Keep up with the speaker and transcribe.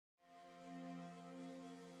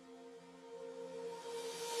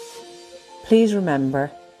Please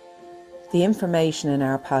remember, the information in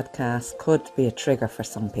our podcast could be a trigger for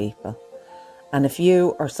some people. And if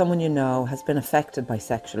you or someone you know has been affected by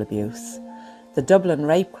sexual abuse, the Dublin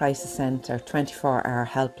Rape Crisis Centre 24-hour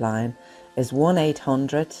helpline is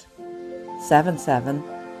 1800 77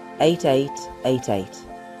 8888.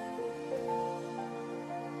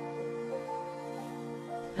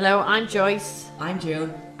 Hello, I'm Joyce. I'm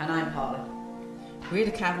June. And I'm Paula. We're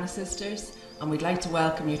the Kavanagh Sisters, and we'd like to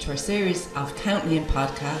welcome you to our series of Count Me In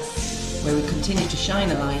podcasts, where we continue to shine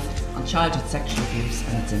a light on childhood sexual abuse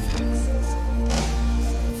and its impacts.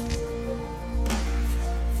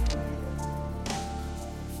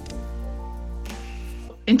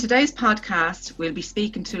 In today's podcast, we'll be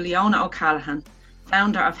speaking to Leona O'Callaghan,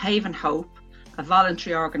 founder of Haven Hope, a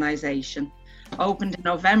voluntary organisation, opened in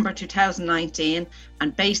November 2019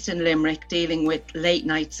 and based in Limerick, dealing with late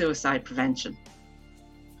night suicide prevention.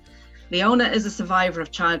 Leona is a survivor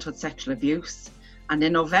of childhood sexual abuse, and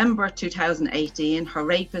in November 2018, her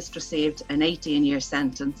rapist received an 18-year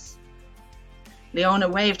sentence. Leona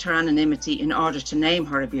waived her anonymity in order to name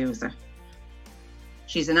her abuser.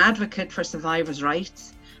 She's an advocate for survivors'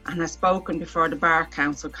 rights and has spoken before the Bar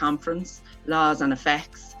Council Conference, Laws and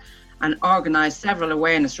Effects, and organised several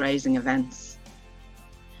awareness-raising events.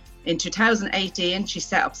 In 2018, she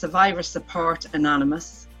set up Survivor Support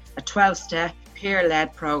Anonymous, a 12-step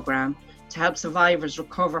peer-led programme to help survivors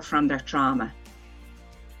recover from their trauma.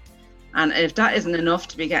 And if that isn't enough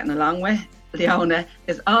to be getting along with, Leona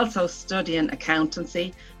is also studying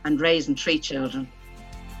accountancy and raising 3 children.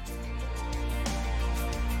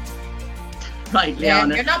 Right,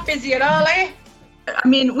 Leona. You're not busy at all, eh? I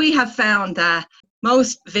mean, we have found that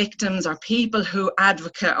most victims or people who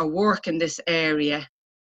advocate or work in this area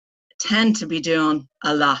tend to be doing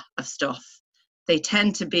a lot of stuff. They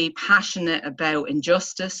tend to be passionate about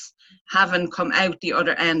injustice, having come out the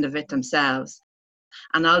other end of it themselves.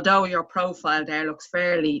 And although your profile there looks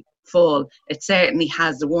fairly full, it certainly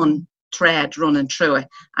has the one thread running through it,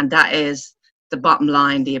 and that is the bottom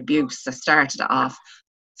line, the abuse that started it off.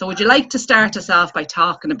 So would you like to start us off by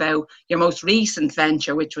talking about your most recent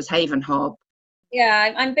venture, which was Haven Hub?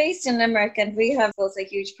 Yeah, I'm based in Limerick, and we have also a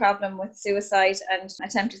huge problem with suicide and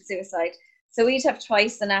attempted suicide. So we'd have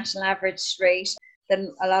twice the national average rate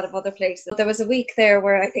than a lot of other places. There was a week there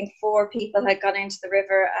where I think 4 people had gone into the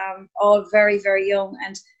river, all very, very young.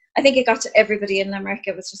 And I think it got to everybody in Limerick.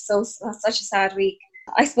 It was just such a sad week.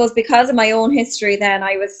 I suppose because of my own history then,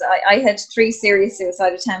 I had 3 serious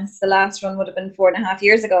suicide attempts. The last one would have been 4.5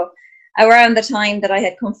 years ago, around the time that I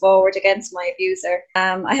had come forward against my abuser.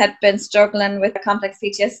 I had been struggling with complex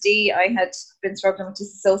PTSD. I had been struggling with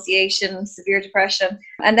disassociation, severe depression.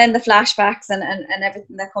 And then the flashbacks and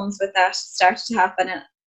everything that comes with that started to happen. And it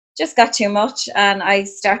just got too much, and I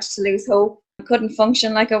started to lose hope. I couldn't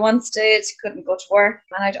function like I once did, couldn't go to work,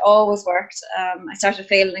 and I'd always worked. I started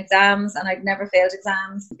failing exams, and I'd never failed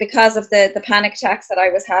exams because of the panic attacks that I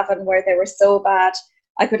was having, where they were so bad.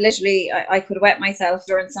 I could literally, I could wet myself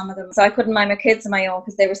during some of them. So I couldn't mind my kids on my own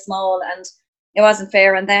because they were small and it wasn't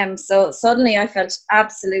fair on them. So suddenly I felt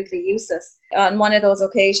absolutely useless. On one of those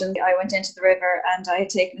occasions, I went into the river and I had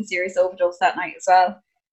taken a serious overdose that night as well.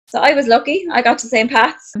 So I was lucky. I got to St.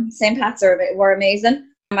 Pat's. St. Pat's were amazing.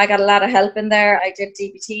 I got a lot of help in there. I did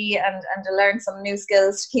DBT and I learned some new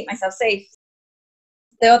skills to keep myself safe.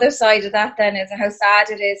 The other side of that then is how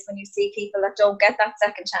sad it is when you see people that don't get that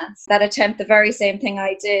second chance, that attempt the very same thing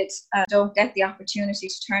I did, don't get the opportunity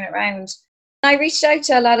to turn it around. I reached out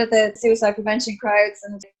to a lot of the suicide prevention crowds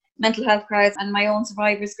and mental health crowds and my own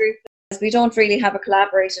survivors group. We don't really have a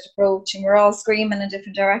collaborated approach, and we're all screaming in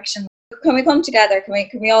different directions. Can we come together?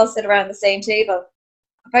 Can we all sit around the same table?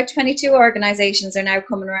 About 22 organisations are now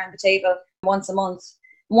coming around the table once a month.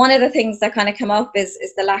 One of the things that kind of come up is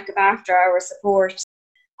the lack of after-hour support.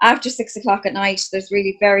 After 6 o'clock at night, there's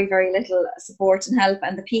really very, very little support and help,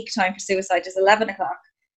 and the peak time for suicide is 11 o'clock.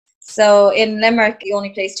 So in Limerick, the only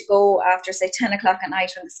place to go after, say, 10 o'clock at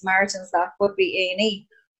night when the Samaritans left would be A&E.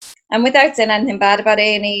 And without saying anything bad about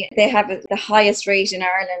A&E, they have the highest rate in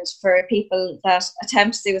Ireland for people that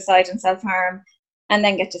attempt suicide and self-harm and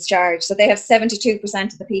then get discharged. So they have 72%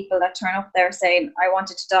 of the people that turn up there saying, I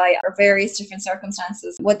wanted to die, or various different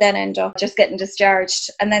circumstances, would then end up just getting discharged.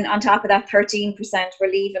 And then on top of that, 13% were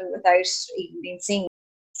leaving without even being seen.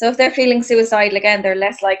 So if they're feeling suicidal again, they're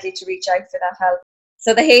less likely to reach out for that help.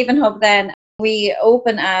 So the Haven Hub then, we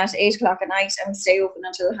open at 8 o'clock at night and we stay open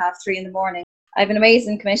until 3:30 in the morning. I have an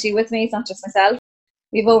amazing committee with me. It's not just myself.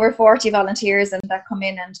 We have over 40 volunteers and that come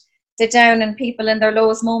in and sit down, and people in their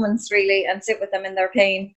lowest moments really, and sit with them in their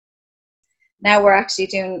pain. Now we're actually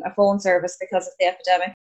doing a phone service because of the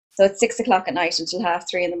epidemic. So it's 6 o'clock at night until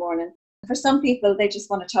 3:30 in the morning. For some people, they just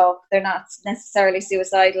want to talk. They're not necessarily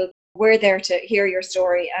suicidal. We're there to hear your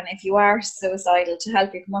story. And if you are suicidal, to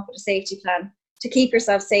help you come up with a safety plan, to keep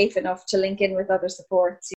yourself safe enough to link in with other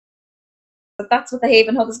supports. But that's what the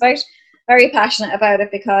Haven Hub is about. Very passionate about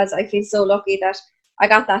it because I feel so lucky that I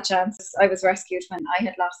got that chance. I was rescued when I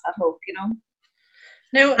had lost that hope, you know.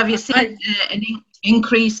 Now, have you seen an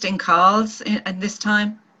increase in calls at this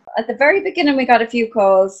time? At the very beginning, we got a few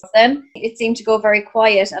calls. Then it seemed to go very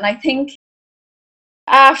quiet. And I think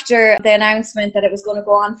after the announcement that it was going to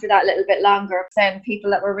go on for that little bit longer, then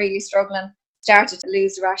people that were really struggling started to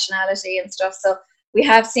lose rationality and stuff. So we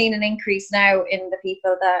have seen an increase now in the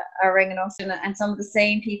people that are ringing us, and some of the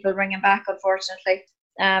same people ringing back, unfortunately.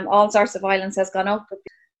 All sorts of violence has gone up.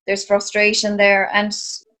 There's frustration there, and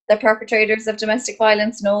the perpetrators of domestic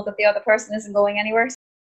violence know that the other person isn't going anywhere.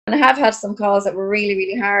 And I have had some calls that were really,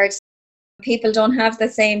 really hard. People don't have the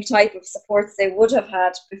same type of supports they would have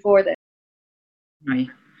had before this. Right.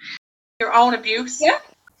 Your own abuse? Yeah.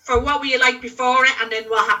 For what were you like before it, and then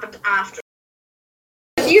what happened after?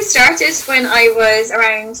 You started when I was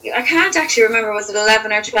around, I can't actually remember, was it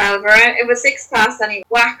 11 or 12? Around, it was 6th class, and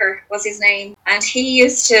Whacker was his name. And he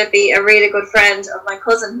used to be a really good friend of my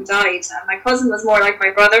cousin who died. And my cousin was more like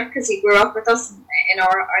my brother because he grew up with us in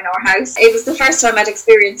our house. It was the first time I'd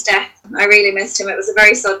experienced death. I really missed him. It was a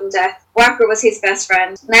very sudden death. Whacker was his best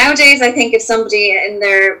friend. Nowadays, I think if somebody in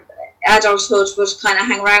their adulthood would kind of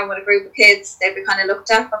hang around with a group of kids, they'd be kind of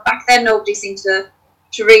looked at. But back then, nobody seemed to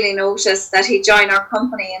really notice that he'd join our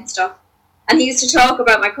company and stuff. And he used to talk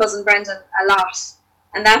about my cousin Brendan a lot.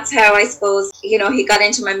 And that's how, I suppose, you know, he got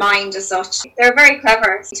into my mind as such. They're very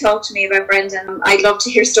clever. He talked to me about Brendan. I'd love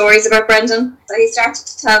to hear stories about Brendan. So he started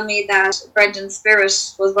to tell me that Brendan's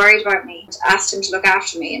spirit was worried about me, asked him to look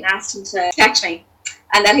after me and asked him to protect me.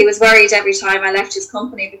 And that he was worried every time I left his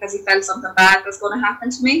company because he felt something bad was going to happen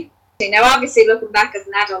to me. Now, obviously, looking back as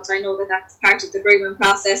an adult, I know that that's part of the grooming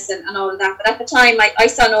process and all of that. But at the time, I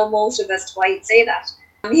saw no motive as to why he'd say that.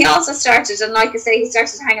 He also started, and like I say, he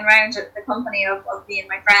started hanging around at the company of me and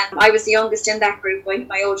my friend. I was the youngest in that group.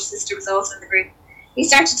 My older sister was also in the group. He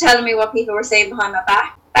started telling me what people were saying behind my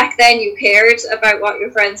back. Back then, you cared about what your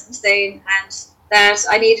friends were saying, and that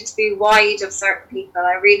I needed to be wide of certain people.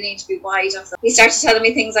 I really needed to be wide of them. He started telling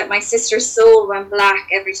me things like my sister's soul went black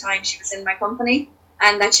every time she was in my company,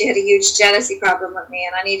 and that she had a huge jealousy problem with me,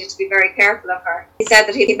 and I needed to be very careful of her. He said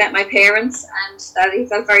that he met my parents and that he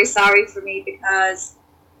felt very sorry for me because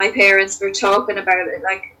my parents were talking about it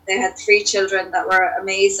like they had 3 children that were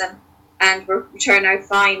amazing and were turned out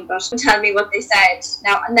fine, but didn't tell me what they said.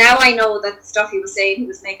 Now I know that the stuff he was saying, he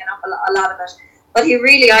was making up a lot of it, but he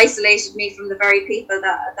really isolated me from the very people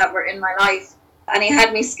that were in my life. And he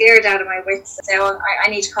had me scared out of my wits. So I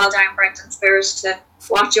need to call down Brendan's spirit to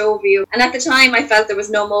watch over you. And at the time, I felt there was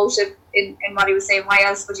no motive in what he was saying. Why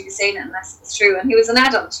else would he be saying it unless it was true? And he was an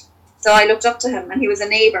adult. So I looked up to him, and he was a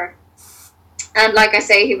neighbour. And like I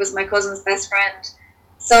say, he was my cousin's best friend.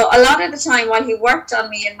 So a lot of the time, while he worked on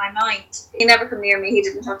me in my mind, he never come near me. He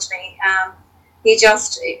didn't touch me. He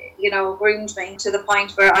just, groomed me to the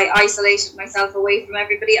point where I isolated myself away from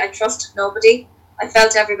everybody. I trusted nobody. I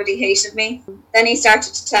felt everybody hated me. Then he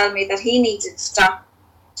started to tell me that he needed to stop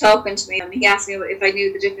talking to me. And he asked me if I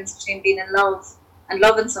knew the difference between being in love and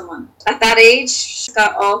loving someone. At that age, it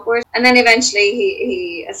got awkward. And then eventually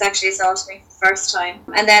he sexually assaulted me for the first time.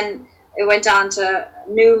 And then it went on to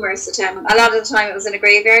numerous attempts. A lot of the time it was in a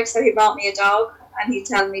graveyard, so he bought me a dog and he'd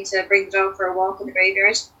tell me to bring the dog for a walk in the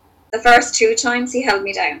graveyard. The first 2 times he held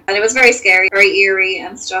me down. And it was very scary, very eerie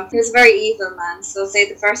and stuff. He was a very evil man. So say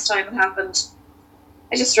the first time it happened,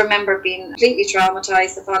 I just remember being completely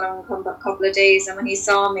traumatised the following couple of days. And when he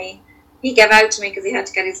saw me, he gave out to me because he had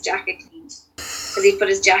to get his jacket cleaned. Because he put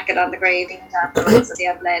his jacket on the grave and afterwards, so he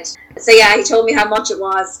had bled. So yeah, he told me how much it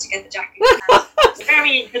was to get the jacket cleaned.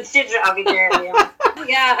 Very considerate of you there, Leona.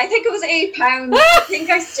 Yeah, I think it was £8. I think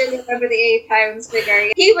I still remember the £8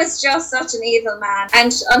 figure. He was just such an evil man.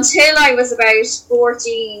 And until I was about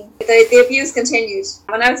 14, the abuse continued.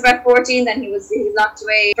 When I was about 14, then he was locked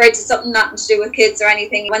away for something nothing to do with kids or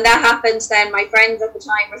anything. When that happened, then my friends at the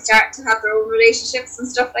time were starting to have their own relationships and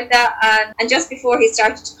stuff like that. And just before he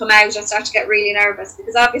started to come out, I started to get really nervous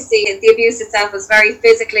because obviously the abuse itself was very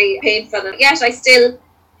physically painful. And yet I still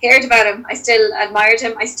cared about him. I still admired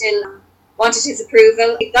him. I still wanted his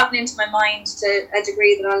approval. He'd gotten into my mind to a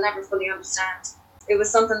degree that I'll never fully understand. It was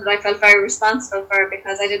something that I felt very responsible for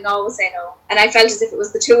because I didn't always say no. And I felt as if it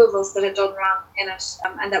was the 2 of us that had done wrong in it,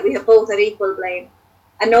 and that we had both had equal blame.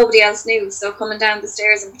 And nobody else knew. So coming down the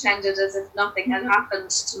stairs and pretended as if nothing had happened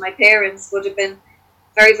to my parents would have been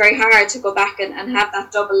very, very hard to go back and have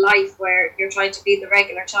that double life where you're trying to be the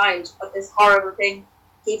regular child, but this horrible thing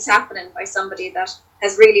keeps happening by somebody that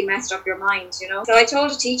has really messed up your mind, you know. So I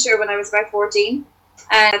told a teacher when I was about 14,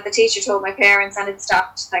 and the teacher told my parents, and it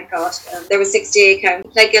stopped, thank God. There was 68 counts.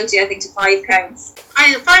 I pled guilty, I think, to 5 counts.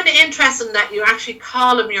 I find it interesting that you actually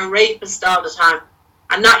call him your rapist all the time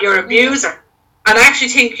and not your abuser. And I actually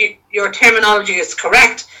think your terminology is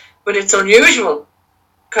correct, but it's unusual.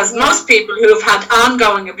 Because most people who have had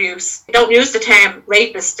ongoing abuse don't use the term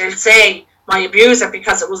rapist. They'll say my abuser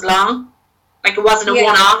because it was long, like it wasn't a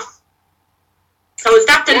one-off. So is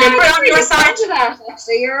that deliberate on your side? That,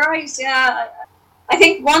 actually, you're right. Yeah, I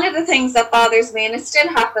think one of the things that bothers me, and it still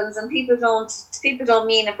happens, and people don't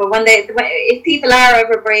mean it, but if people are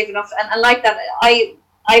ever brave enough, and like that, I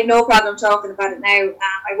have no problem talking about it now.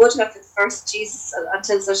 I would have for the first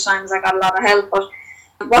until such time as I got a lot of help.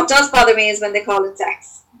 But what does bother me is when they call it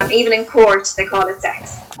sex. Even in court, they call it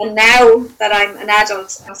sex. And now that I'm an adult,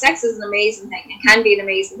 sex is an amazing thing. It can be an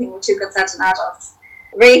amazing thing with 2 consenting adults.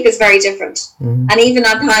 Rape is very different. And even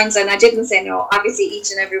on times, and I didn't say no, obviously each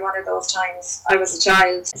and every one of those times I was a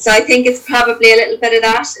child. So I think it's probably a little bit of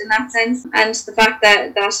that in that sense. And the fact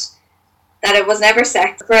that it was never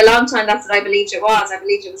sex. For a long time, that's what I believed it was. I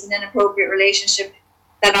believed it was an inappropriate relationship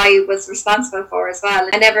that I was responsible for as well.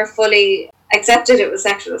 I never fully accepted it was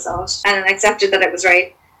sexual assault and accepted that it was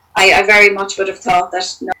rape. I very much would have thought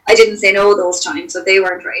that I didn't say no those times, so they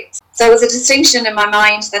weren't rapes. So it was a distinction in my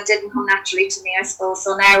mind that didn't come naturally to me, I suppose.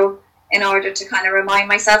 So now, in order to kind of remind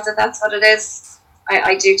myself that that's what it is,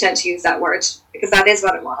 I do tend to use that word, because that is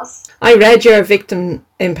what it was. I read your victim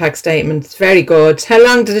impact statement. It's very good. How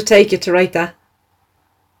long did it take you to write that?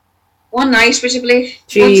 One night, would you believe?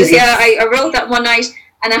 Jesus. Yeah, I wrote that one night,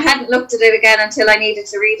 and I hadn't looked at it again until I needed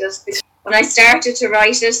to read it. When I started to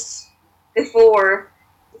write it before,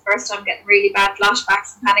 first time getting really bad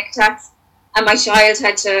flashbacks and panic attacks, and my child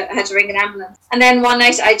had to ring an ambulance. And then one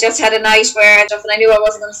night I just had a night where I knew I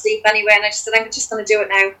wasn't going to sleep anyway, and I just said I'm just going to do it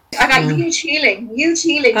now. I got huge healing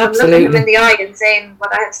from looking him in the eye and saying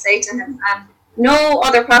what I had to say to him, and no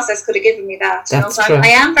other process could have given me that. That's so true. I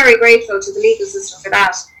am very grateful to the legal system for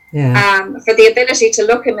that. For the ability to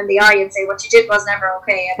look him in the eye and say what you did was never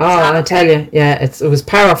okay. I tell you, it was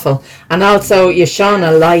powerful. And also you shone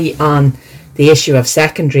a light on the issue of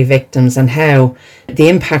secondary victims and how the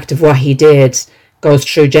impact of what he did goes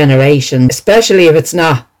through generations, especially if it's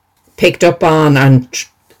not picked up on and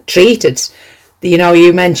treated. You know,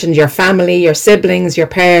 you mentioned your family, your siblings, your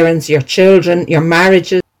parents, your children, your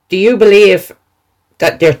marriages. Do you believe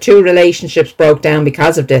that their 2 relationships broke down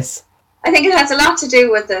because of this? I think it has a lot to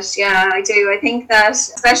do with it. Yeah, I do. I think that,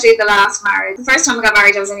 especially the last marriage, the first time I got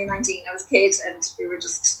married, I was only 19. I was a kid, and we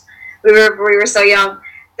were so young.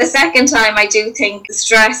 The second time, I do think the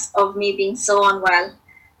stress of me being so unwell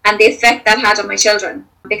and the effect that had on my children,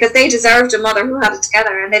 because they deserved a mother who had it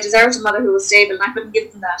together, and they deserved a mother who was stable, and I couldn't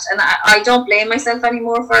give them that. And I don't blame myself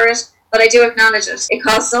anymore for it, but I do acknowledge it. It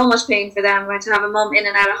caused so much pain for them to have a mum in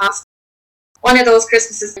and out of hospital. One of those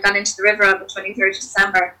Christmases, I got into the river on the 23rd of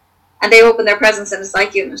December, and they opened their presents in a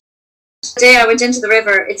psych unit. The day I went into the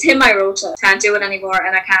river, it's him I wrote to. Can't do it anymore,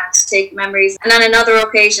 and I can't take memories. And on another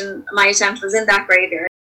occasion, my attempt was in that graveyard.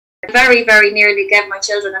 I very, very nearly gave my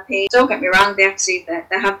children a pain. Don't get me wrong, they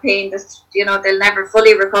have pain that, they'll never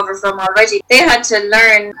fully recover from already. They had to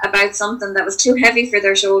learn about something that was too heavy for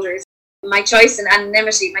their shoulders. My choice in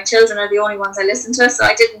anonymity, my children are the only ones I listen to, so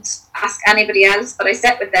I didn't ask anybody else, but I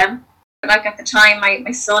sat with them. Like at the time,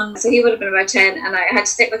 my son, so he would have been about 10, and I had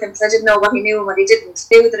to sit with him because I didn't know what he knew and what he didn't.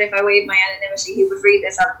 I knew that if I waived my anonymity, he would read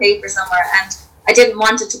this on a paper somewhere, and I didn't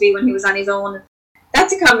want it to be when he was on his own.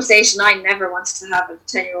 That's a conversation I never wanted to have with a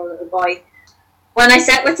 10-year-old little boy. When I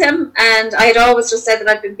sat with him, and I had always just said that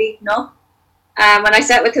I'd been beaten up, when I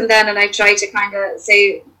sat with him then and I tried to kind of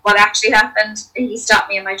say what actually happened, he stopped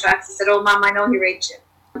me in my tracks. He said, "Oh, Mum, I know he raped you."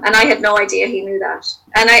 And I had no idea he knew that.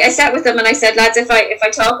 And I sat with him and I said, "Lads, if I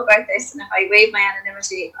talk about this and if I waive my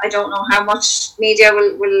anonymity, I don't know how much media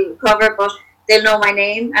will cover, but they'll know my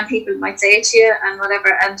name and people might say it to you and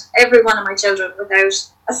whatever." And every one of my children, without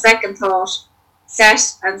a second thought, sat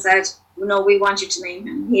and said, "No, we want you to name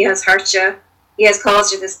him. He has hurt you. He has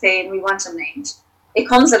caused you this pain. We want him named." It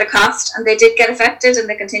comes at a cost, and they did get affected and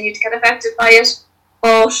they continue to get affected by it,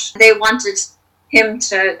 but they wanted him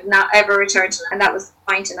to not ever return to them. And that was the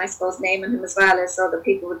point in, I suppose, naming him as well, is so that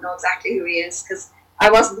people would know exactly who he is, because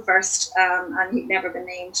I wasn't the first, and he'd never been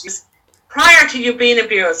named. Prior to you being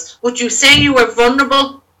abused, would you say you were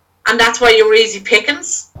vulnerable and that's why you were easy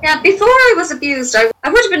pickings? Yeah, before I was abused, I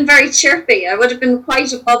would have been very chirpy. I would have been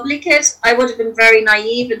quite a bubbly kid. I would have been very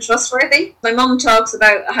naive and trustworthy. My mum talks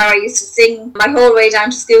about how I used to sing my whole way down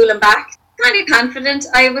to school and back. Kind of confident.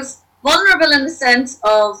 I was vulnerable in the sense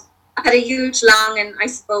of I had a huge longing, I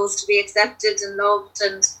suppose, to be accepted and loved,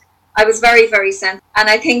 and I was very, very sensitive. And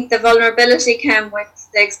I think the vulnerability came with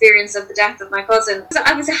the experience of the death of my cousin.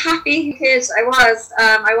 I was a happy kid. I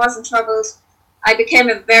wasn't troubled. I became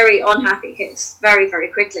a very unhappy kid very, very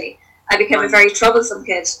quickly. I became a very troublesome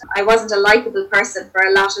kid. I wasn't a likable person for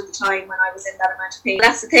a lot of the time when I was in that amount of pain.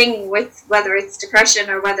 That's the thing with whether it's depression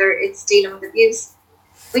or whether it's dealing with abuse.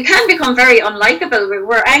 We can become very unlikable.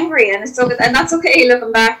 We're angry, and and that's okay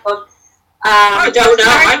looking back. But I don't know.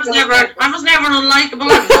 I was never unlikable.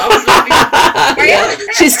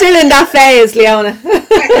 She's still in that phase, Leona.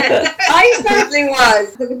 I certainly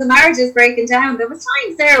was. The marriage is breaking down. There was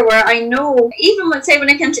times there where I know, even when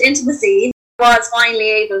it came to intimacy, I was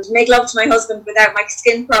finally able to make love to my husband without my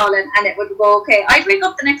skin crawling, and it would go okay. I'd wake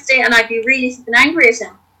up the next day and I'd be really angry at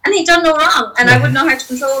him. And he'd done no wrong, and I wouldn't know how to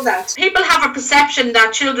control that. People have a perception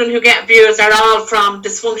that children who get abused are all from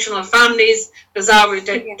dysfunctional families. There's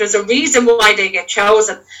a reason why they get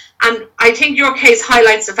chosen. And I think your case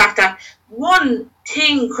highlights the fact that one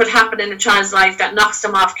thing could happen in a child's life that knocks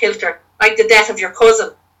them off kilter, like the death of your cousin,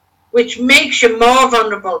 which makes you more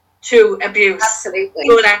vulnerable to abuse. Absolutely.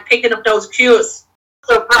 Good at picking up those cues.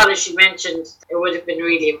 So, Paul, as she mentioned, it would have been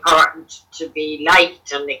really important to be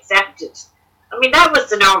liked and accepted. I mean, that was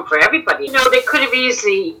the norm for everybody. You know, they could have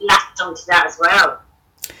easily latched onto that as well.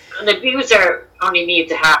 An abuser only needs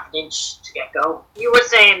a half an inch to get going. You were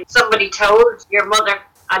saying somebody told your mother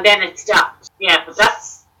and then it stopped. Yeah, but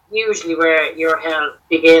that's usually where your hell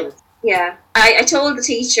begins. Yeah, I told the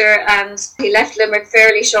teacher, and he left Limerick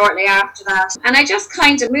fairly shortly after that. And I just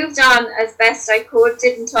kind of moved on as best I could,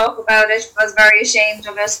 didn't talk about it, was very ashamed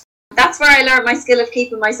of it. That's where I learned my skill of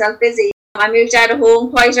keeping myself busy. I moved out of home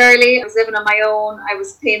quite early. I was living on my own. I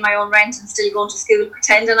was paying my own rent and still going to school,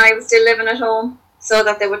 pretending I was still living at home so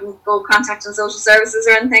that they wouldn't go contacting social services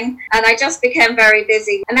or anything. And I just became very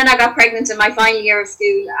busy. And then I got pregnant in my final year of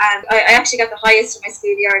school, and I actually got the highest in my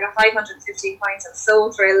school year. I got 515 points. I was so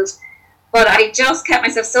thrilled. But I just kept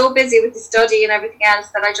myself so busy with the study and everything else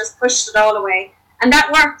that I just pushed it all away. And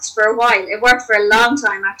that worked for a while. It worked for a long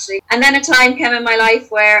time, actually. And then a time came in my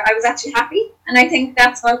life where I was actually happy. And I think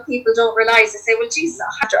that's what people don't realise. They say, well, Jesus,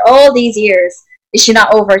 after all these years, is she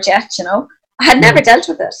not over it yet, you know? I had never dealt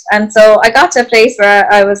with it. And so I got to a place where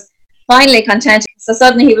I was finally content. So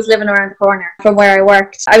suddenly he was living around the corner from where I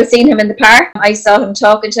worked. I was seeing him in the park. I saw him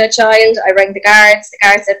talking to a child. I rang the guards. The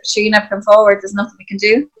guard said, Patrina, come forward. There's nothing we can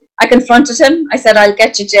do. I confronted him. I said, I'll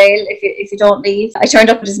get you jail if you don't leave. I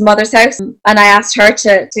turned up at his mother's house and I asked her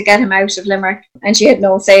to get him out of Limerick, and she had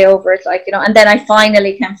no say over it, like, you know. And then I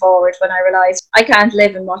finally came forward when I realised I can't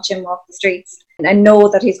live and watch him walk the streets and know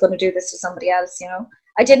that he's going to do this to somebody else, you know.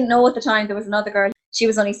 I didn't know at the time there was another girl. She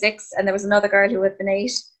was only 6, and there was another girl who had been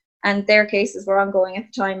 8, and their cases were ongoing at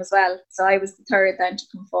the time as well. So I was the third then to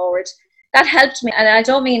come forward. That helped me, and I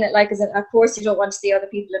don't mean it like as of course you don't want to see other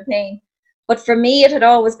people in pain. But for me, it had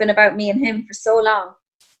always been about me and him for so long.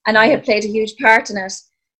 And I had played a huge part in it,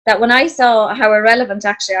 that when I saw how irrelevant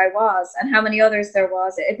actually I was and how many others there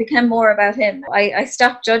was, it became more about him. I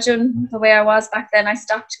stopped judging the way I was back then. I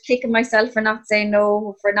stopped kicking myself for not saying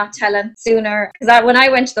no, for not telling sooner. Because when I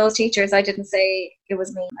went to those teachers, I didn't say it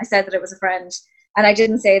was me. I said that it was a friend. And I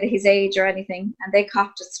didn't say that his age or anything. And they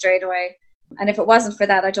copped it straight away. And if it wasn't for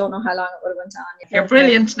that, I don't know how long it would have went on. You're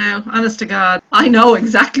brilliant now, honest to God. I know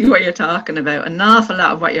exactly what you're talking about. An awful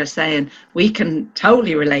lot of what you're saying we can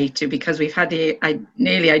totally relate to, because we've had the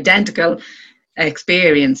nearly identical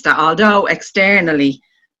experience, that although externally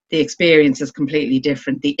the experience is completely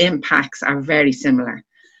different, the impacts are very similar.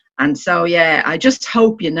 And so, yeah, I just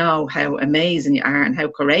hope you know how amazing you are and how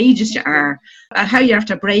courageous you are, and how you're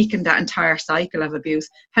after breaking that entire cycle of abuse,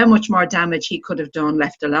 how much more damage he could have done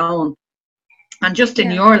left alone. And just in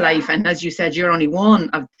your life, and as you said, you're only one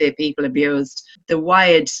of the people abused, the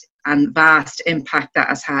wide and vast impact that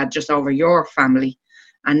has had just over your family.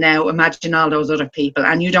 And now imagine all those other people,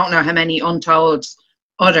 and you don't know how many untold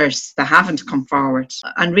others that haven't come forward.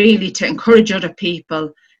 And really to encourage other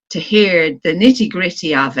people to hear the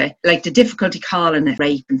nitty-gritty of it, like the difficulty calling it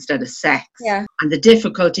rape instead of sex, and the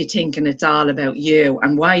difficulty thinking it's all about you,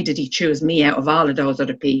 and why did he choose me out of all of those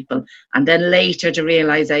other people, and then later the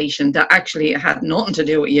realisation that actually it had nothing to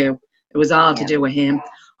do with you, it was all to do with him.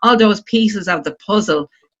 All those pieces of the puzzle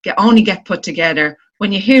only get put together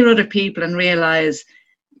when you hear other people and realise,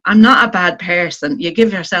 I'm not a bad person. You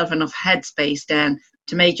give yourself enough headspace then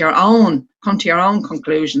to come to your own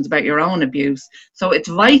conclusions about your own abuse. So it's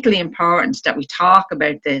vitally important that we talk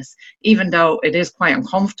about this, even though it is quite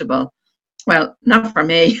uncomfortable. Well, not for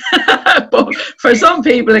me, but for some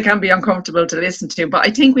people it can be uncomfortable to listen to. But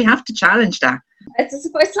I think we have to challenge that.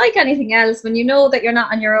 It's like anything else. When you know that you're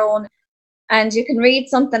not on your own, and you can read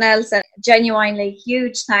something else, and genuinely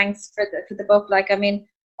huge thanks for the book. Like, I mean,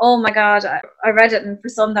 oh my God, I read it, and for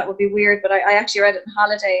some that would be weird, but I actually read it in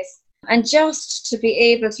holidays. And just to be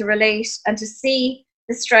able to relate and to see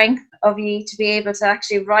the strength of you to be able to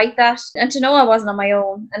actually write that, and to know I wasn't on my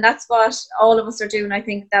own. And that's what all of us are doing, I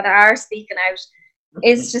think, that are speaking out,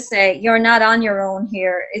 is to say you're not on your own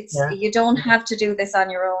here. You don't have to do this on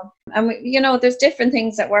your own. And there's different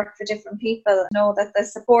things that work for different people. Know that the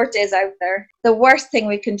support is out there. The worst thing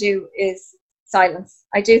we can do is silence.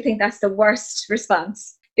 I do think that's the worst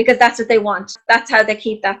response, because that's what they want. That's how they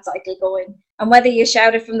keep that cycle going. And whether you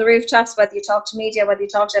shout it from the rooftops, whether you talk to media, whether you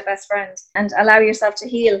talk to your best friend, and allow yourself to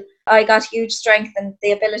heal. I got huge strength and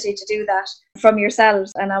the ability to do that from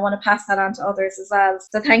yourselves, and I want to pass that on to others as well.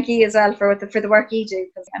 So thank you as well for the work you do,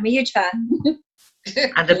 because I'm a huge fan.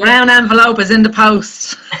 And the brown envelope is in the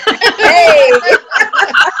post. Hey!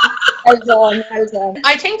 Well done, well done.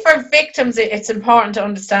 I think for victims, it's important to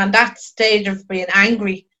understand that stage of being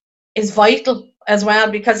angry is vital as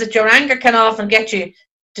well, because your anger can often get you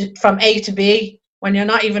from A to B when you're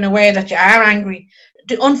not even aware that you are angry.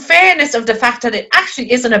 The unfairness of the fact that it actually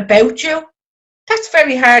isn't about you, that's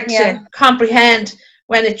very hard to comprehend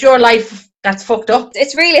when it's your life that's fucked up.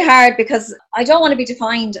 It's really hard, because I don't want to be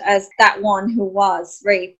defined as that one who was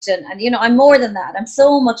raped, and I'm more than that. I'm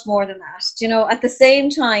so much more than that. At the same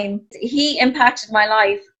time, he impacted my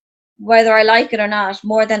life, whether I like it or not,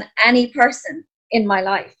 more than any person in my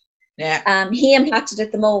life. He impacted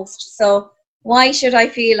it the most. So why should I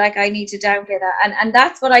feel like I need to downplay that? And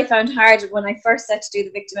that's what I found hard when I first set to do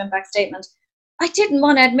the victim impact statement. I didn't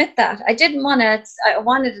want to admit that. I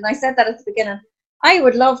wanted, and I said that at the beginning, I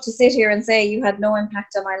would love to sit here and say you had no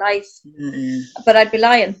impact on my life, but I'd be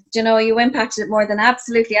lying. You impacted it more than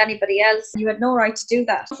absolutely anybody else. You had no right to do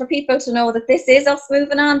that. For people to know that this is us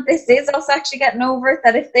moving on, this is us actually getting over it,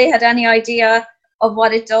 that if they had any idea of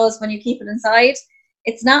what it does when you keep it inside,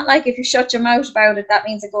 it's not like if you shut your mouth about it, that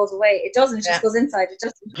means it goes away. It doesn't. It just goes inside. It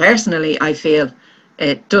just. Personally, I feel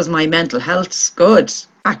it does my mental health good.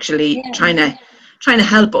 Actually, trying to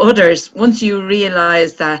help others. Once you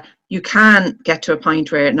realise that you can get to a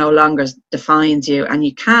point where it no longer defines you, and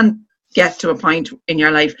you can get to a point in your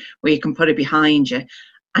life where you can put it behind you,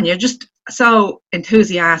 and you're just so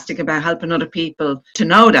enthusiastic about helping other people to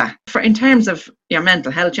know that. In terms of your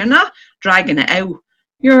mental health, you're not dragging it out.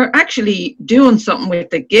 You're actually doing something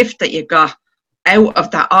with the gift that you got out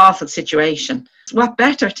of that awful situation. What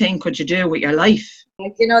better thing could you do with your life?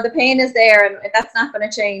 The pain is there, and that's not going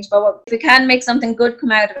to change. But if we can make something good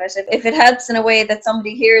come out of it, if it helps in a way that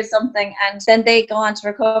somebody hears something and then they go on to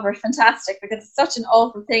recover, fantastic, because it's such an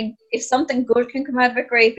awful thing. If something good can come out of it,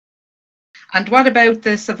 great. And what about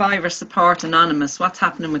the Survivor Support Anonymous? What's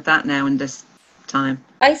happening with that now in this time?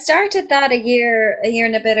 I started that a year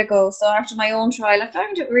and a bit ago. So after my own trial, I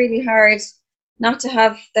found it really hard not to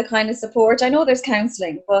have the kind of support. I know there's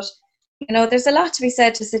counselling, but there's a lot to be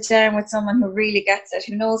said to sit down with someone who really gets it,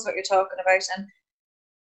 who knows what you're talking about.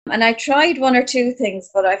 And I tried one or two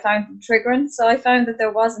things, but I found them triggering. So I found that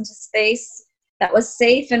there wasn't a space that was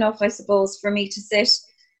safe enough, I suppose, for me to sit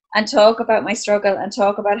and talk about my struggle and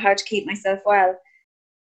talk about how to keep myself well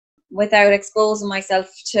without exposing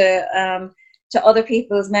myself to other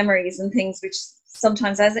people's memories and things, which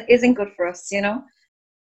sometimes isn't good for us,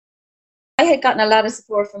 I had gotten a lot of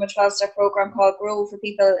support from a 12-step program called Grow for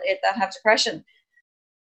people that have depression.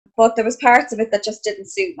 But there was parts of it that just didn't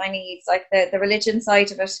suit my needs. Like the religion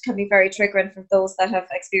side of it can be very triggering for those that have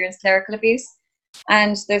experienced clerical abuse.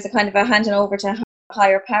 And there's a kind of a handing over to a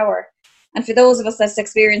higher power. And for those of us that's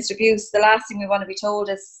experienced abuse, the last thing we want to be told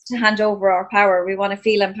is to hand over our power. We want to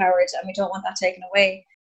feel empowered, and we don't want that taken away.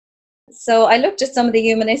 So I looked at some of the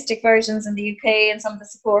humanistic versions in the UK and some of the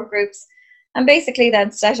support groups, and basically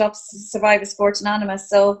then set up Survivor Support Anonymous.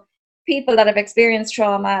 So people that have experienced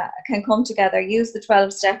trauma can come together, use the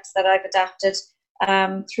 12 steps that I've adapted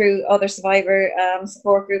through other survivor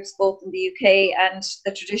support groups, both in the UK and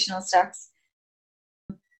the traditional steps.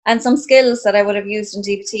 And some skills that I would have used in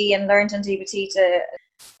DBT and learned in DBT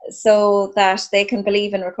so that they can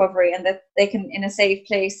believe in recovery, and that they can, in a safe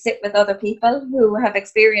place, sit with other people who have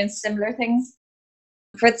experienced similar things.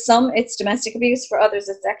 For some, it's domestic abuse. For others,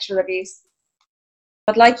 it's sexual abuse.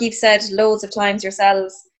 But like you've said loads of times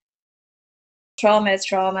yourselves, trauma is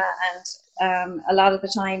trauma, and a lot of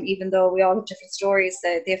the time, even though we all have different stories,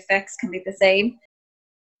 the effects can be the same.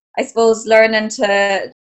 I suppose learning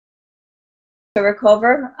to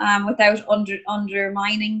recover without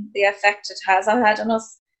undermining the effect it has had on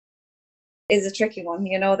us is a tricky one,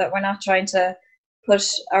 that we're not trying to put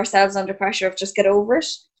ourselves under pressure of just get over it.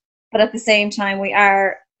 But at the same time, we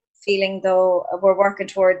are feeling though we're working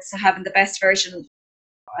towards having the best version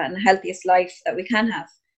and healthiest life that we can have.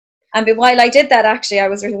 And while I did that, actually,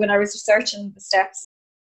 when I was researching the steps,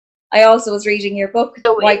 I also was reading your book,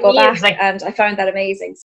 So Why Go Back, like, and I found that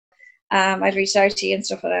amazing. I'd reached out to you and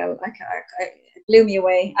stuff, and it blew me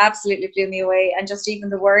away, absolutely blew me away. And just even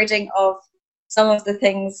the wording of some of the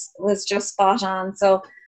things was just spot on. So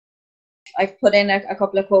I've put in a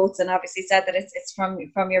couple of quotes and obviously said that it's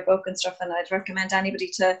from your book and stuff, and I'd recommend anybody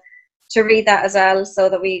to read that as well, so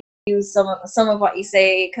that we use some of what you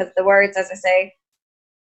say, because the words, as I say,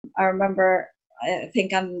 I remember, I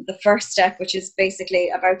think, on the first step, which is basically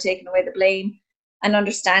about taking away the blame and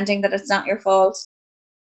understanding that it's not your fault.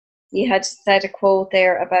 You had said a quote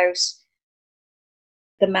there about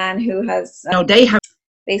the man who has they have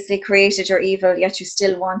basically created your evil, yet you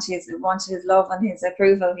still want his love and his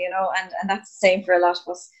approval, and that's the same for a lot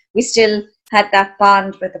of us. We still had that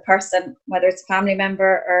bond with the person, whether it's a family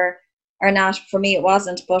member or not. For me, it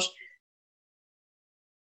wasn't, but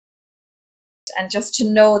and just to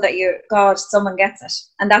know that someone gets it,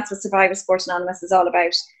 and that's what Survivor Sport Anonymous is all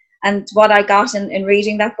about. And what I got in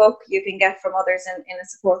reading that book, you can get from others in a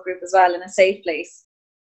support group as well, in a safe place.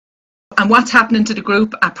 And what's happening to the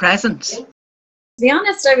group at present? To be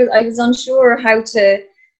honest, I was unsure how to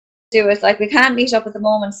do it. Like, we can't meet up at the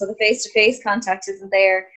moment, so the face-to-face contact isn't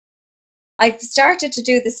there. I've started to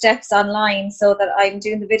do the steps online, so that I'm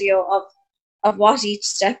doing the video of what each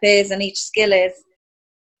step is and each skill is.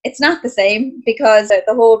 It's not the same, because the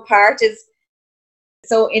whole part is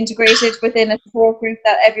so integrated within a support group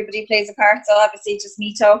that everybody plays a part. So obviously just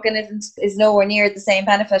me talking is nowhere near the same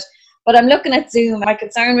benefit. But I'm looking at Zoom. My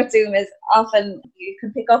concern with Zoom is often you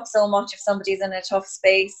can pick up so much if somebody's in a tough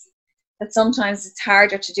space, that sometimes it's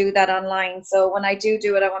harder to do that online. So when I do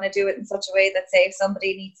it, I want to do it in such a way that, say, if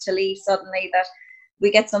somebody needs to leave suddenly, that we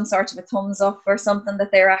get some sort of a thumbs up or something, that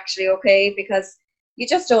they're actually okay, because you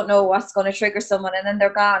just don't know what's going to trigger someone, and then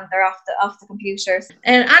they're gone. They're off the computers.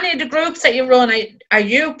 And any of the groups that you run, are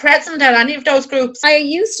you present at any of those groups? I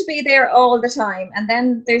used to be there all the time, and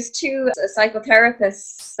then there's two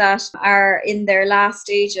psychotherapists that are in their last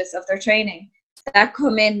stages of their training that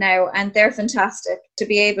come in now, and they're fantastic to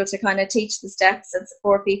be able to kind of teach the steps and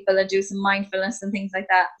support people and do some mindfulness and things like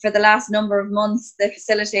that. For the last number of months, the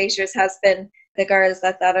facilitators has been the girls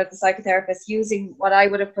that are the psychotherapists, using what I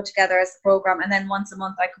would have put together as the program, and then once a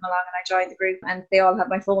month I come along and I join the group, and they all have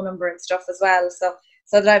my phone number and stuff as well,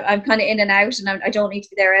 so that I'm kind of in and out, and I don't need to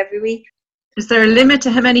be there every week. Is there a limit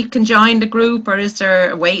to how many can join the group, or is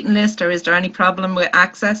there a waiting list, or is there any problem with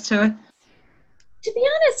access to it? To be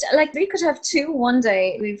honest, like, we could have 2 one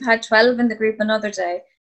day. We've had 12 in the group another day.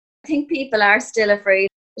 I think people are still afraid.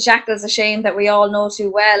 Shackles, a shame that we all know too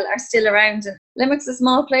well, are still around. And Limerick's a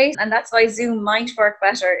small place, and that's why Zoom might work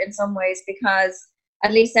better in some ways, because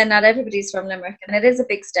at least then not everybody's from Limerick. And it is a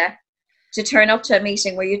big step to turn up to a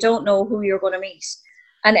meeting where you don't know who you're going to meet.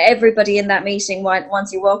 And everybody in that meeting,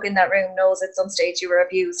 once you walk in that room, knows at some stage you were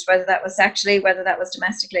abused, whether that was sexually, whether that was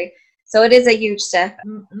domestically. So it is a huge step.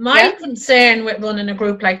 My concern with running a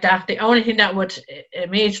group like that, the only thing that would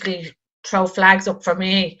immediately throw flags up for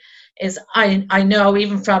me is I know,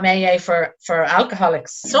 even from AA for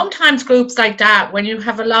alcoholics, sometimes groups like that, when you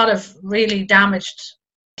have a lot of really damaged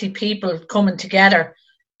people coming together,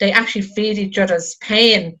 they actually feed each other's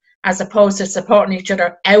pain as opposed to supporting each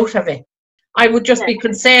other out of it. I would just be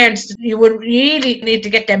concerned. You would really need to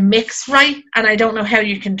get the mix right, and I don't know how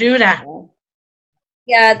you can do that.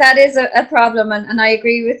 Yeah, that is a problem, and I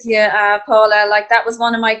agree with you, Paula. Like, that was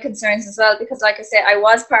one of my concerns as well, because, like I say, I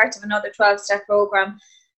was part of another 12-step program,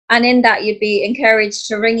 and in that you'd be encouraged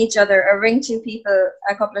to ring each other or ring 2 people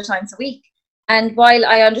a couple of times a week. And while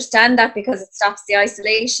I understand that because it stops the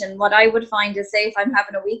isolation, what I would find is, say, if I'm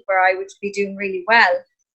having a week where I would be doing really well,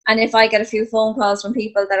 and if I get a few phone calls from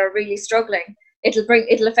people that are really struggling,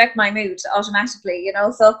 it'll affect my mood automatically,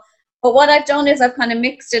 So, but what I've done is I've kind of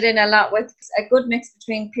mixed it in a lot with a good mix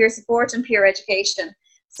between peer support and peer education,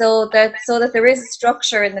 so that there is a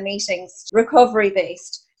structure in the meetings, recovery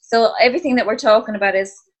based. So everything that we're talking about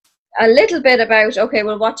is a little bit about, okay,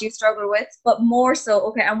 well, what do you struggle with, but more so,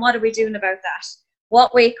 okay, and what are we doing about that?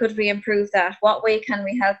 What way could we improve that? What way can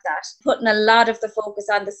we help that? Putting a lot of the focus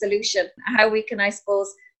on the solution, how we can, I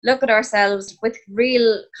suppose, look at ourselves with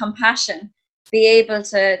real compassion, be able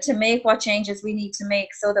to make what changes we need to make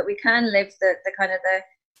so that we can live the kind of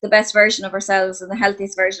the best version of ourselves and the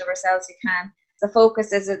healthiest version of ourselves we can. The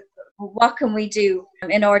focus is what can we do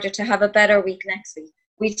in order to have a better week next week.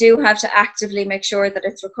 We do have to actively make sure that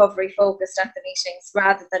it's recovery focused at the meetings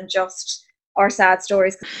rather than just our sad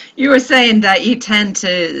stories. You were saying that you tend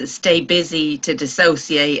to stay busy to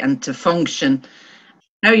dissociate and to function.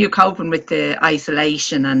 How are you coping with the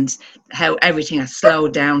isolation and how everything has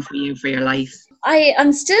slowed down for you for your life? I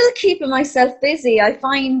am still keeping myself busy. I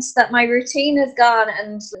find that my routine is gone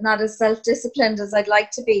and not as self-disciplined as I'd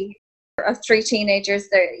like to be. Of 3 teenagers,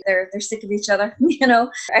 they're sick of each other,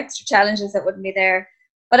 extra challenges that wouldn't be there.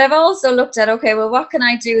 But I've also looked at, okay, well, what can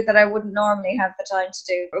I do that I wouldn't normally have the time to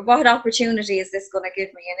do? What opportunity is this going to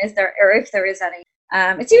give me? And is there, or if there is any?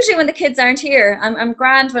 It's usually when the kids aren't here. I'm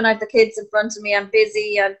grand when I have the kids in front of me. I'm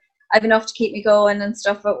busy and I've enough to keep me going and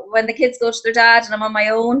stuff. But when the kids go to their dad and I'm on my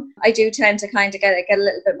own, I do tend to kind of get a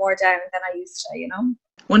little bit more down than I used to,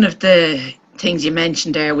 One of the things you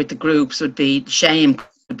mentioned there with the groups would be shame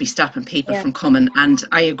would be stopping people from coming. And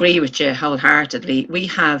I agree with you wholeheartedly. We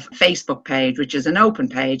have a Facebook page, which is an open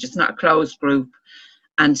page. It's not a closed group.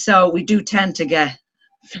 And so we do tend to get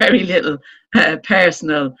very little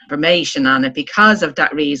personal information on it because of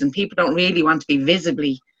that reason. People don't really want to be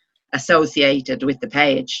visibly associated with the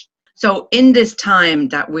page. So in this time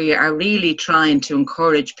that we are really trying to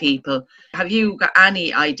encourage people, have you got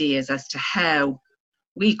any ideas as to how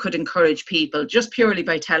we could encourage people just purely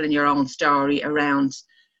by telling your own story around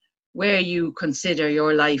where you consider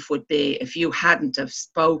your life would be if you hadn't have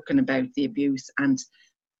spoken about the abuse and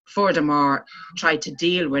furthermore tried to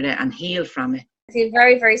deal with it and heal from it? I feel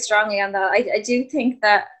very, very strongly on that. I do think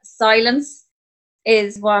that silence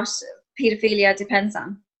is what paedophilia depends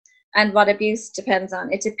on and what abuse depends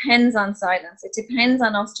on. It depends on silence. It depends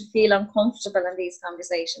on us to feel uncomfortable in these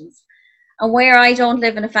conversations. And where I don't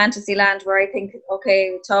live in a fantasy land where I think,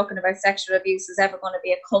 okay, talking about sexual abuse is ever going to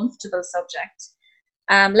be a comfortable subject.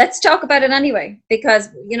 Let's talk about it anyway, because,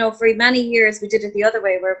 for many years we did it the other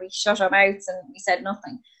way where we shut our mouths and we said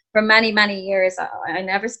nothing. For many, many years, I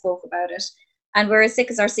never spoke about it. And we're as sick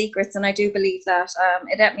as our secrets, and I do believe that.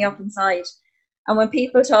 It ate me up inside. And when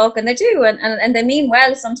people talk, and they do, and they mean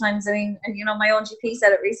well sometimes, and my own GP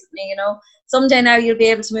said it recently, someday now you'll be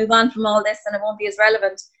able to move on from all this and it won't be as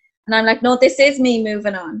relevant. And I'm like, no, this is me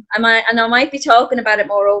moving on. And I might be talking about it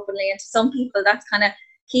more openly, and to some people that's kind of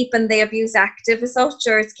keeping the abuse active as such,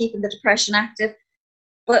 or it's keeping the depression active.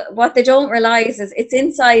 But what they don't realize is it's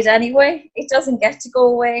inside anyway. It doesn't get to go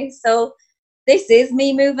away. So this is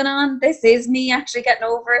me moving on. This is me actually getting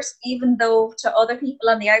over it, even though to other people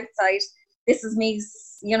on the outside, this is me,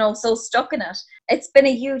 so stuck in it. It's been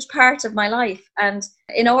a huge part of my life. And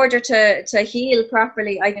in order to heal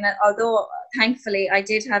properly, although thankfully I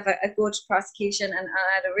did have a good prosecution and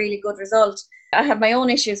I had a really good result, I have my own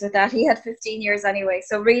issues with that. He had 15 years anyway.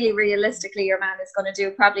 So really, realistically, your man is going to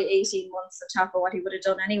do probably 18 months on top of what he would have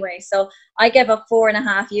done anyway. So I gave up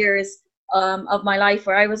 4.5 years of my life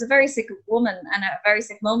where I was a very sick woman and a very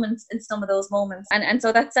sick moment in some of those moments. And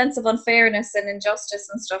so that sense of unfairness and injustice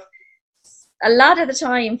and stuff, a lot of the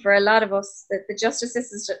time for a lot of us, the justice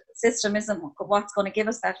system isn't what's going to give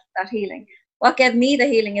us that healing. What gave me the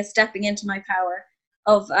healing is stepping into my power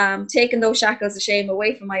of taking those shackles of shame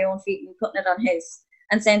away from my own feet and putting it on his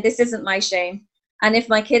and saying, this isn't my shame. And if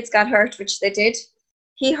my kids got hurt, which they did,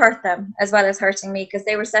 he hurt them as well as hurting me because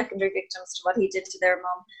they were secondary victims to what he did to their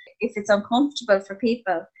mum. If it's uncomfortable for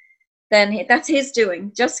people, then that's his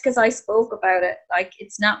doing. Just because I spoke about it, like,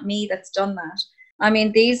 it's not me that's done that. I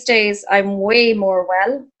mean, these days I'm way more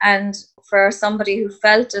well, and for somebody who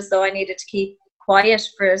felt as though I needed to keep quiet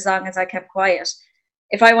for as long as I kept quiet,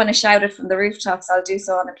 if I want to shout it from the rooftops, I'll do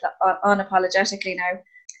so unapologetically now.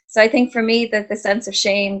 So I think for me that the sense of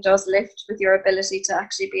shame does lift with your ability to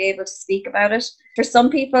actually be able to speak about it. For some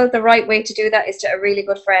people, the right way to do that is to a really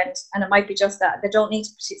good friend, and it might be just that. They don't need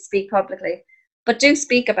to speak publicly, but do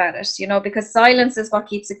speak about it, because silence is what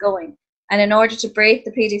keeps it going. And in order to break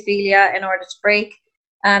the paedophilia, in order to break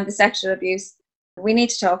the sexual abuse, we need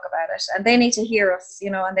to talk about it, and they need to hear us,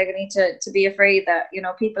 and they need to be afraid that,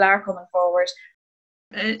 people are coming forward.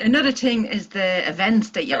 Another thing is the events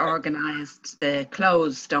that you organised, the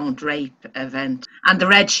Clothes Don't Rape event and the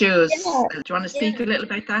Red Shoes. Yeah. Do you want to speak a little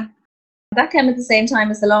about that? That came at the same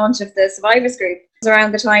time as the launch of the Survivors Group. It was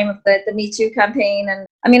around the time of the Me Too campaign. And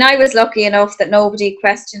I mean, I was lucky enough that nobody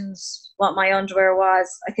questioned what my underwear was.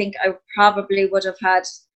 I think I probably would have had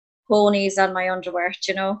ponies on my underwear,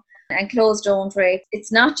 and clothes don't rape.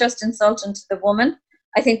 It's not just insulting to the woman.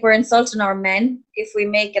 I think we're insulting our men if we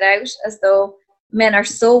make it out as though men are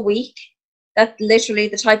so weak that literally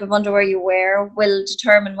the type of underwear you wear will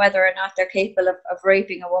determine whether or not they're capable of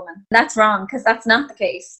raping a woman. That's wrong, because that's not the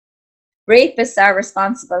case. Rapists are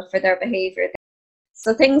responsible for their behaviour.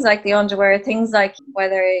 So things like the underwear, things like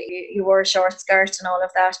whether you wore a short skirt and all of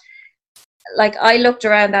that. Like, I looked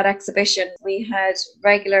around that exhibition, we had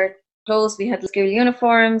regular clothes, we had school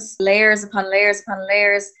uniforms, layers upon layers upon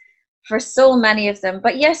layers for so many of them.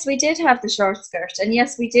 But yes, we did have the short skirt, and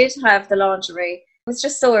yes, we did have the lingerie. It was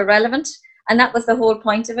just so irrelevant. And that was the whole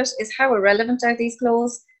point of it, is how irrelevant are these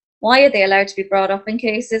clothes? Why are they allowed to be brought up in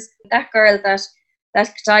cases? That girl that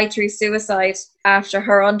died through suicide after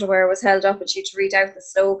her underwear was held up and she had to read out the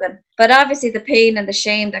slogan. But obviously the pain and the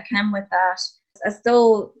shame that came with that, as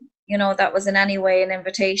though, you know, that was in any way an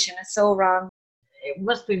invitation, is so wrong. It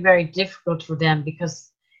must be very difficult for them,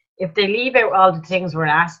 because if they leave out all the things we're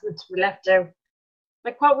asking to be left out,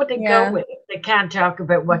 like, what would they Yeah. go with if they can't talk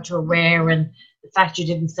about what you're wearing, the fact you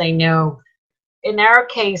didn't say no? In our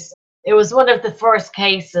case, it was one of the first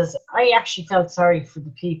cases. I actually felt sorry for the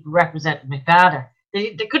people representing my father.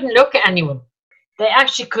 They couldn't look at anyone. They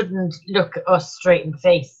actually couldn't look us straight in the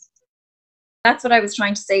face. That's what I was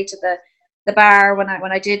trying to say to the bar when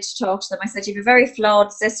I did talk to them. I said, you have a very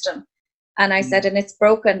flawed system. And I said, and it's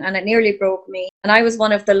broken, and it nearly broke me. And I was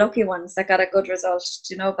one of the lucky ones that got a good result,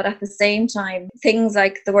 you know. But at the same time, things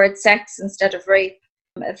like the word sex instead of rape,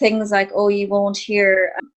 things like, oh, you won't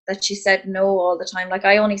hear that she said no all the time. Like,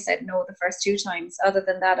 I only said no the first 2 times. Other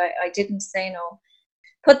than that, I didn't say no.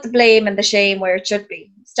 Put the blame and the shame where it should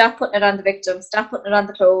be. Stop putting it on the victim. Stop putting it on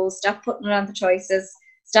the clothes. Stop putting it on the choices.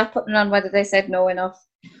 Stop putting it on whether they said no enough.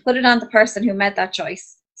 Put it on the person who made that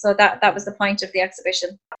choice. So that was the point of the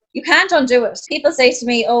exhibition. You can't undo it. People say to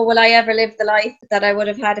me, oh, will I ever live the life that I would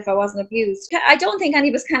have had if I wasn't abused? I don't think any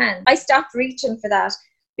of us can. I stopped reaching for that,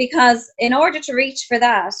 because in order to reach for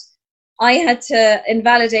that, I had to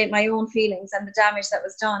invalidate my own feelings and the damage that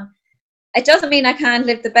was done. It doesn't mean I can't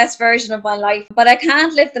live the best version of my life, but I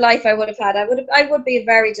can't live the life I would have had. I would be a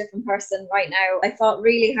very different person right now. I fought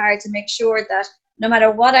really hard to make sure that no matter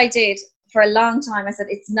what I did for a long time, I said,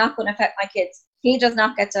 it's not going to affect my kids. He does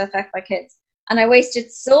not get to affect my kids. And I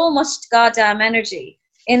wasted so much goddamn energy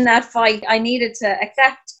in that fight. I needed to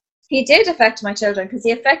accept he did affect my children, because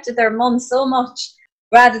he affected their mum so much,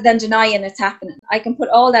 rather than denying it's happening. I can put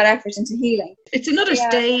all that effort into healing. It's another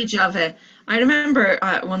stage of it. I remember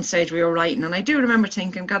at one stage we were writing, and I do remember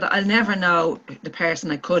thinking, God, I'll never know the person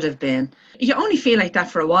I could have been. You only feel like that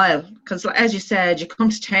for a while, because as you said, you come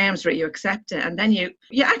to terms with it, you accept it, and then you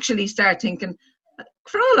actually start thinking,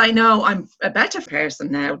 for all I know, I'm a better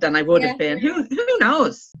person now than I would have been. Who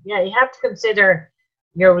knows? Yeah, you have to consider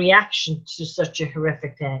your reaction to such a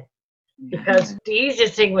horrific thing. Because the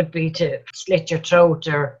easiest thing would be to slit your throat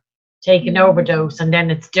or take an overdose and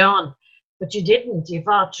then it's done. But you didn't. You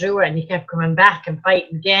fought through it and you kept coming back and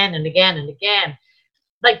fighting again and again and again.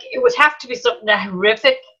 Like, it would have to be something that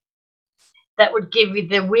horrific that would give you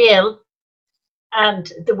the will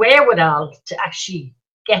and the wherewithal to actually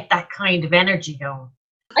get that kind of energy going.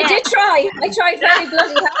 I did try. I tried very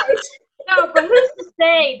bloody hard. No, but who's to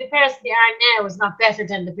say the person you are now is not better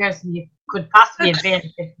than the person you could possibly have been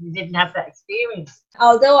if you didn't have that experience?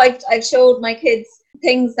 Although I've showed my kids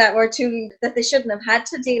things that they shouldn't have had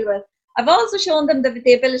to deal with, I've also shown them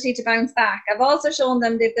the ability to bounce back. I've also shown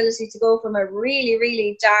them the ability to go from a really,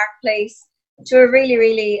 really dark place to a really,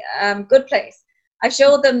 really good place. I've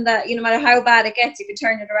showed them that, no matter how bad it gets, you can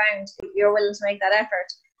turn it around if you're willing to make that effort,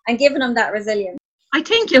 and giving them that resilience. I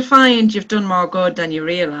think you'll find you've done more good than you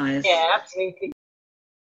realise. Yeah, absolutely.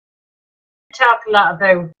 Talk a lot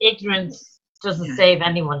about ignorance doesn't save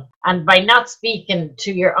anyone. And by not speaking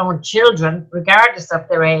to your own children, regardless of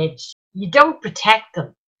their age, you don't protect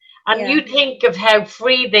them. And you think of how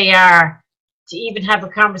free they are to even have a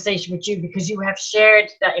conversation with you, because you have shared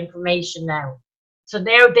that information now. So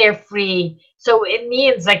now they're free. So it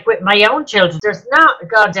means, like with my own children, there's not a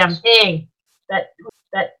goddamn thing that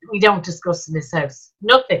we don't discuss in this house.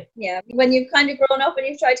 Nothing. Yeah. When you've kind of grown up and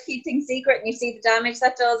you've tried to keep things secret and you see the damage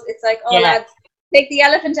that does, it's like, lads, take the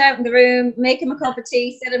elephant out in the room, make him a cup of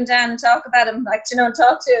tea, sit him down and talk about him,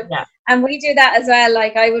 talk to him. Yeah. And we do that as well.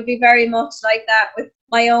 Like, I would be very much like that with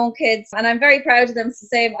my own kids. And I'm very proud of them. It's the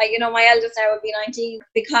same. My eldest now would be 19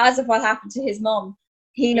 because of what happened to his mum.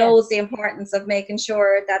 He knows the importance of making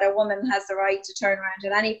sure that a woman has the right to turn around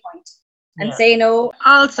at any point and say no.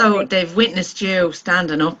 Also, they've witnessed you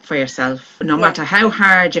standing up for yourself, no matter how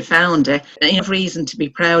hard you found it. You have reason to be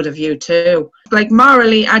proud of you too. Like,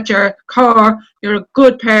 morally, at your core, you're a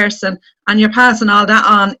good person, and you're passing all that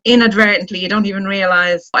on inadvertently. You don't even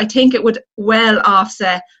realise. I think it would well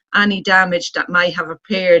offset any damage that might have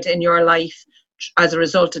appeared in your life as a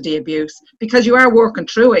result of the abuse, because you are working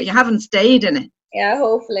through it. You haven't stayed in it. Yeah,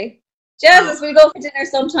 hopefully. Jesus, we'll go for dinner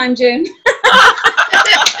sometime, June.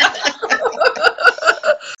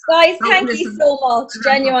 Guys, Oh, thank you so much.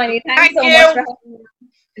 Genuinely, thanks so much for having me.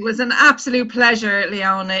 It was an absolute pleasure,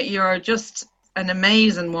 Leona. You're just an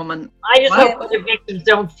amazing woman. I just Wow. hope other victims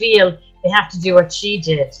don't feel they have to do what she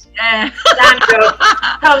did. Yeah. Stand up,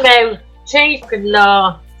 come out, change fucking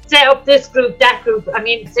law, set up this group, that group. I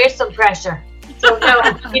mean, there's some pressure. So no,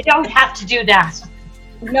 you don't have to do that.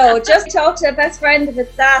 No, just talk to a best friend if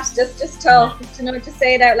it's that. Just talk. Just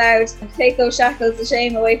say it out loud. And take those shackles of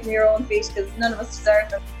shame away from your own feet, because none of us deserve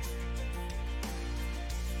them.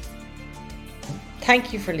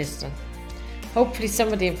 Thank you for listening. Hopefully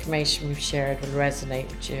some of the information we've shared will resonate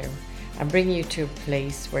with you and bring you to a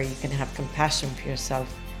place where you can have compassion for yourself.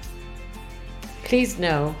 Please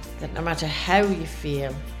know that no matter how you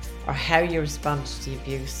feel or how you responded to the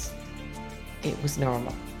abuse, it was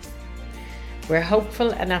normal. We're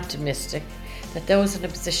hopeful and optimistic that those in a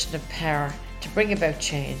position of power to bring about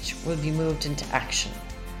change will be moved into action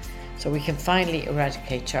so we can finally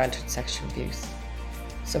eradicate childhood sexual abuse.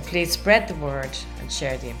 So please spread the word and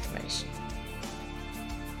share the information.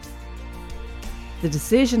 The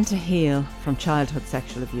decision to heal from childhood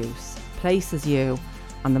sexual abuse places you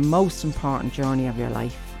on the most important journey of your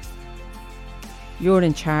life. You're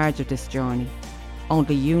in charge of this journey.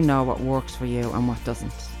 Only you know what works for you and what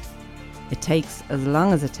doesn't. It takes as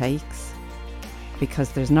long as it takes,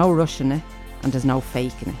 because there's no rushing it and there's no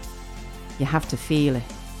faking it. You have to feel it.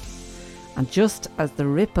 And just as the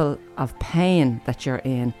ripple of pain that you're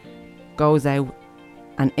in goes out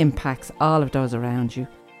and impacts all of those around you,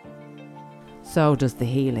 so does the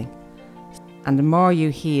healing. And the more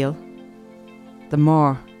you heal, the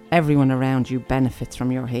more everyone around you benefits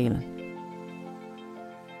from your healing.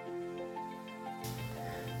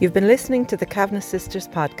 You've been listening to the Kavanagh Sisters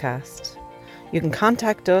podcast. You can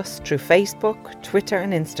contact us through Facebook, Twitter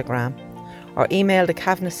and Instagram, or email the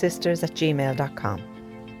kavanaghsisters@gmail.com.